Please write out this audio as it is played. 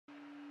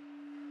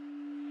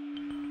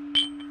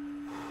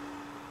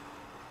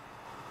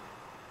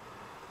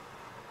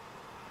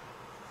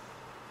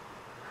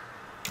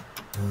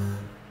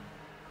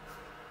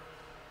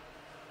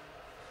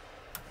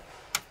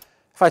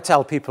If I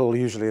tell people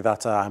usually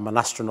that I'm an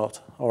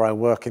astronaut or I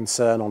work in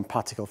CERN on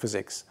particle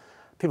physics,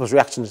 people's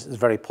reaction is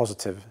very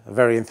positive,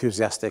 very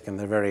enthusiastic, and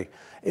they're very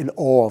in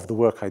awe of the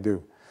work I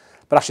do.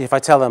 But actually, if I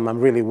tell them I'm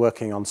really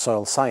working on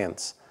soil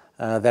science,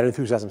 their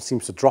enthusiasm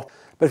seems to drop.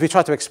 But if we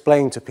try to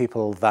explain to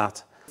people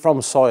that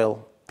from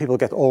soil, people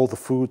get all the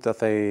food that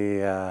they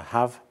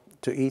have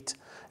to eat,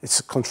 it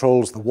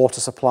controls the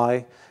water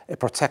supply, it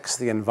protects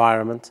the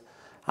environment,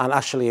 and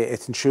actually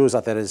it ensures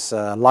that there is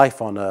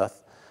life on Earth,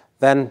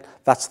 then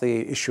that's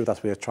the issue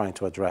that we are trying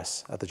to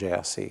address at the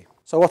JRC.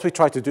 So what we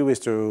try to do is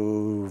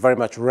to very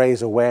much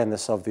raise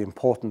awareness of the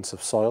importance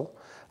of soil,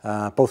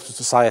 both to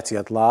society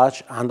at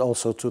large and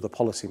also to the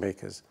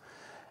policymakers.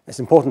 It's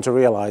important to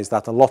realize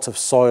that a lot of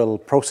soil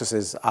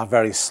processes are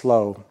very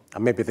slow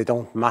and maybe they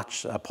don't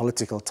match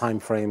political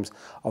timeframes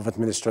of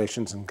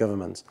administrations and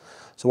governments.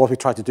 So what we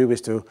try to do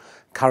is to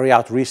carry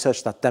out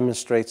research that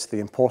demonstrates the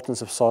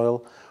importance of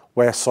soil,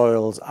 where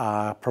soils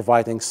are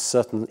providing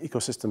certain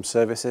ecosystem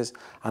services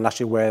and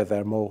actually where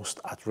they're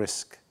most at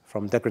risk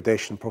from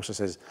degradation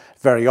processes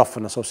very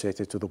often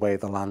associated to the way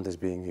the land is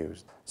being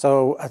used.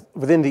 So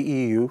within the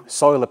EU,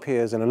 soil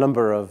appears in a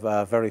number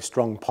of very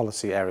strong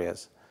policy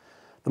areas.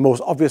 The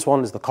most obvious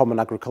one is the Common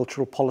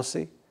Agricultural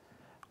Policy,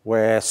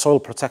 where soil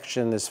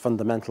protection is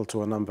fundamental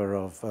to a number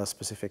of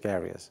specific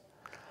areas.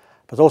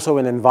 But also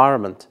in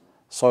environment,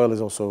 soil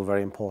is also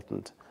very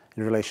important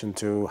in relation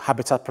to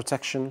habitat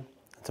protection,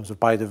 in terms of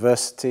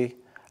biodiversity,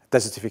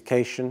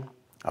 desertification,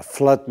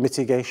 flood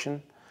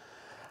mitigation,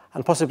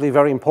 and possibly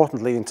very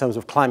importantly in terms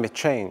of climate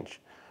change,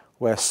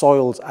 where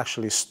soils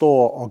actually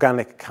store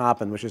organic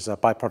carbon, which is a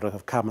byproduct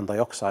of carbon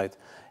dioxide,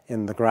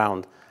 in the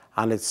ground,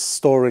 and its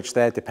storage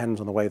there depends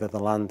on the way that the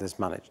land is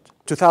managed.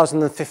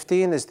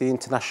 2015 is the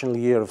International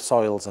Year of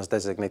Soils as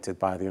designated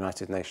by the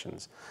United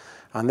Nations,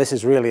 and this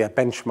is really a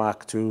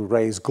benchmark to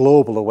raise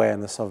global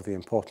awareness of the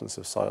importance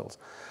of soils.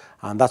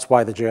 And that's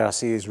why the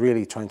JRC is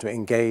really trying to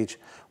engage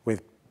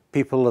with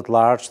people at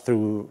large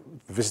through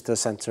the visitor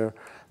centre,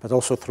 but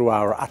also through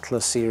our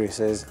Atlas series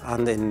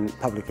and in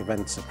public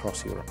events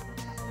across Europe.